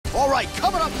right,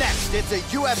 coming up next, it's a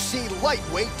UFC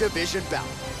lightweight division bout.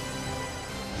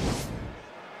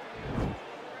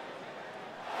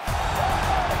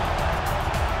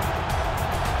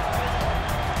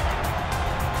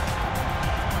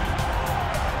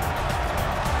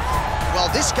 Well,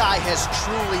 this guy has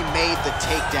truly made the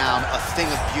takedown a thing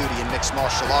of beauty in mixed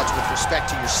martial arts with respect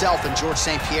to yourself and Georges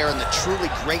St-Pierre and the truly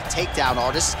great takedown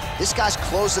artists. This guy's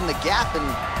closing the gap and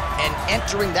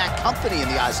entering that company in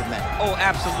the eyes of men. Oh,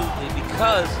 absolutely,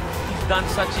 because he's done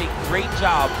such a great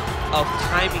job of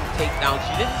timing takedowns.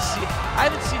 I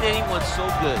haven't seen anyone so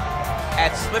good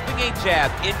at slipping a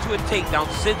jab into a takedown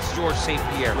since Georges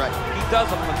St-Pierre. Right. He does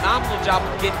a phenomenal job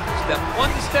of getting to step one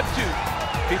to step two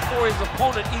before his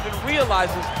opponent even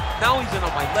realizes now he's in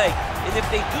on my leg. And if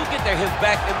they do get their hips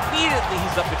back, immediately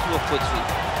he's up into a foot sweep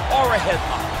or a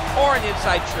headlock or an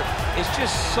inside trip. It's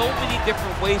just so many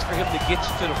different ways for him to get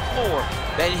you to the floor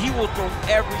that he will throw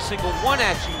every single one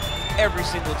at you every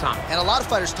single time. And a lot of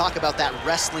fighters talk about that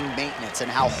wrestling maintenance and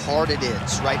how hard it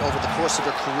is, right, over the course of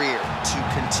their career to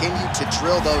continue to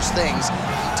drill those things.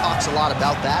 He talks a lot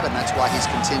about that, and that's why he's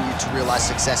continued to realize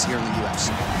success here in the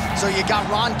UFC. So you got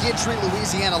Ron Guidry,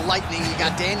 Louisiana Lightning. You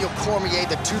got Daniel Cormier,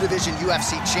 the two-division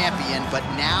UFC champion. But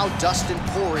now Dustin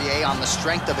Poirier, on the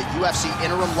strength of a UFC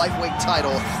interim lightweight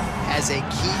title, has a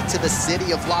key to the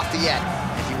city of Lafayette,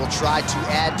 and he will try to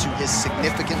add to his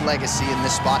significant legacy in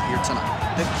this spot here tonight.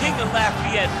 The king of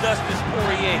Lafayette, Dustin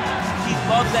Poirier, he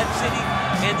loves that city,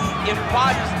 and he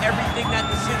embodies everything that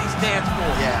the city stands for.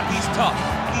 Yeah. He's tough,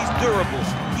 he's durable,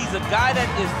 he's a guy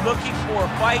that is looking for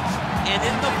a fight, and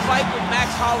in the fight with Max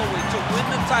Holloway to win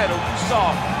the title, you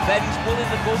saw that he's willing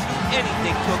to go through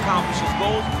anything to accomplish his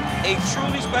goals. A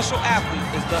truly special athlete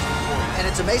is Dustin Poirier. And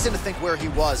it's amazing to think where he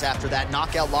was after that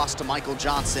knockout loss to Michael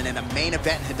Johnson in a main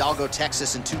event in Hidalgo,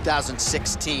 Texas in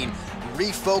 2016.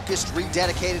 Refocused,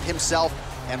 rededicated himself,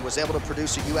 and was able to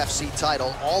produce a UFC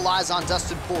title. All eyes on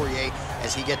Dustin Poirier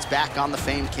as he gets back on the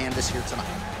famed canvas here tonight.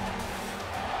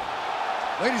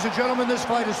 Ladies and gentlemen, this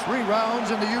fight is 3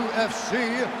 rounds in the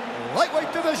UFC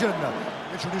lightweight division.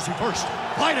 Introducing first,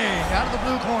 fighting out of the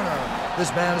blue corner.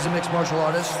 This man is a mixed martial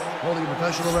artist, holding a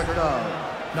professional record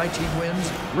of 19 wins,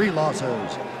 3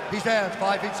 losses. He stands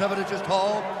 5 feet 7 inches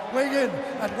tall, weighing in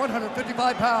at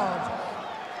 155 pounds.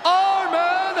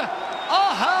 Arman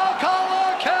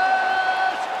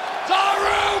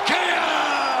Tsarukyan!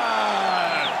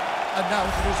 And now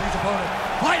introducing his opponent,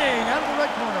 fighting out of the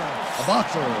red corner. A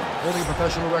boxer holding a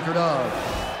professional record of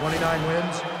 29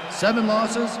 wins, 7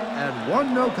 losses, and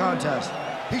 1 no contest.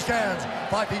 He stands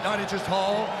 5 feet 9 inches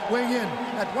tall, weighing in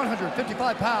at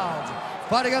 155 pounds,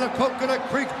 fighting out of Coconut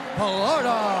Creek,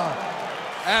 Florida.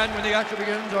 And when the action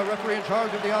begins, our referee in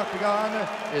charge of the Octagon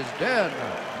is Dan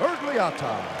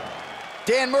Mergliata.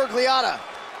 Dan Mergliata.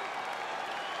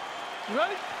 You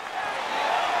ready?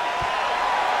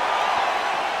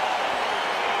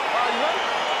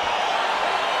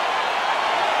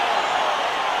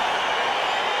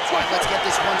 Let's get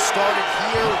this one started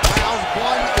here. Round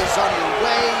 1 is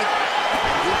underway.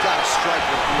 And we've got a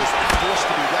striker who is a force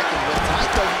to be reckoned with. Tonight,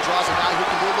 though, he draws a guy who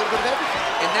can do a little bit of everything.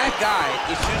 And that guy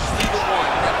is usually the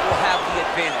one that will have the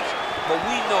advantage. But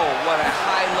we know what a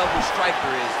high-level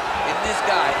striker is. And this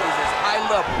guy is as high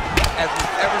level as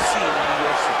we've ever seen in the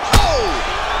UFC. Oh!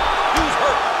 Who's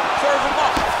hurt? Serve him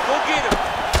up. Go get him.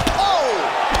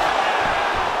 Oh!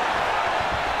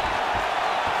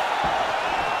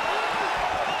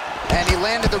 And he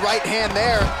landed the right hand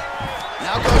there.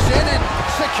 Now goes in and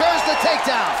secures the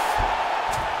takedown.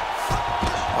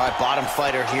 All right, bottom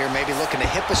fighter here, maybe looking to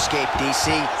hip escape, DC.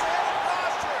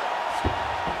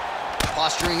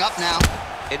 Posturing up now.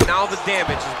 And now the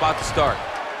damage is about to start.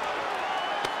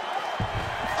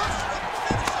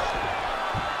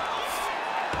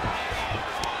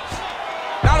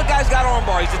 Now the guy's got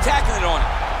armbar, he's attacking it on him.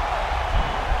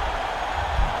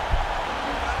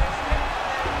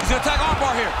 He's gonna attack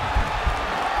armbar here.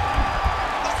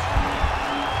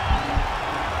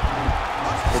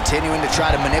 Continuing to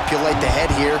try to manipulate the head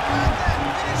here.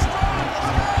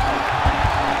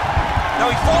 Now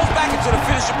he falls back into the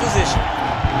finisher position.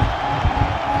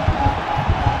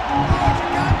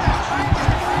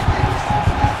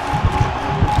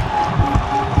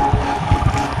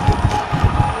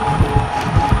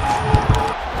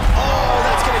 Oh,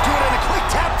 that's going to do it in a quick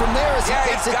tap from there as he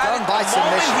gets it done by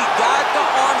submission. He got the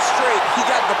arm straight. He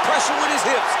got the pressure with his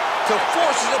hips to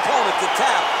force his opponent to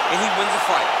tap, and he wins the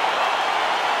fight.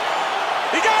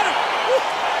 He got him!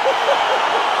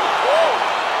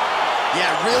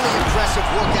 Yeah, really impressive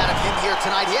work out of him here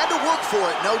tonight. He had to work for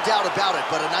it, no doubt about it,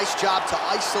 but a nice job to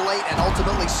isolate and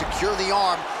ultimately secure the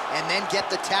arm and then get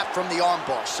the tap from the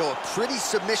armbar. So a pretty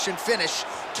submission finish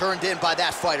turned in by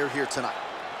that fighter here tonight.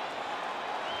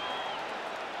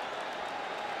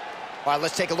 All right,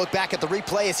 let's take a look back at the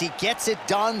replay as he gets it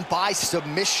done by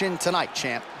submission tonight,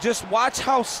 champ. Just watch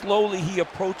how slowly he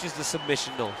approaches the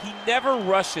submission, though. He never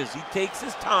rushes. He takes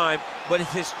his time, but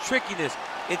it's his trickiness.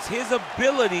 It's his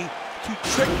ability to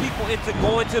trick people into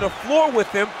going to the floor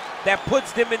with him that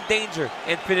puts them in danger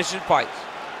and finishing fights.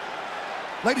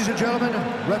 Ladies and gentlemen,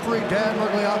 referee Dan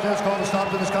Mergliata has called a stop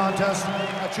to this contest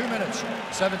at 2 minutes,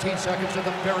 17 seconds of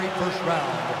the very first round.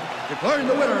 Declaring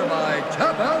the winner by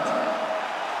tap out,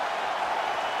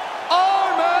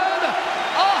 Arman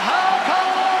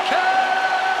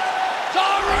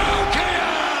Tsarukyan!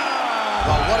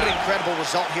 Well, what an incredible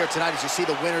result here tonight as you see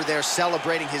the winner there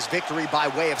celebrating his victory by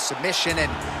way of submission, and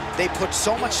they put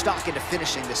so much stock into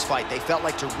finishing this fight. They felt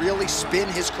like to really spin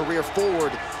his career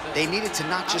forward, they needed to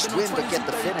not just win but get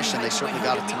the finish, and they certainly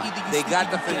got it tonight. They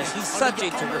got the finish. He's such a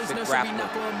terrific grappler.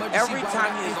 Every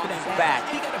time he is on his back,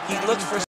 he looks for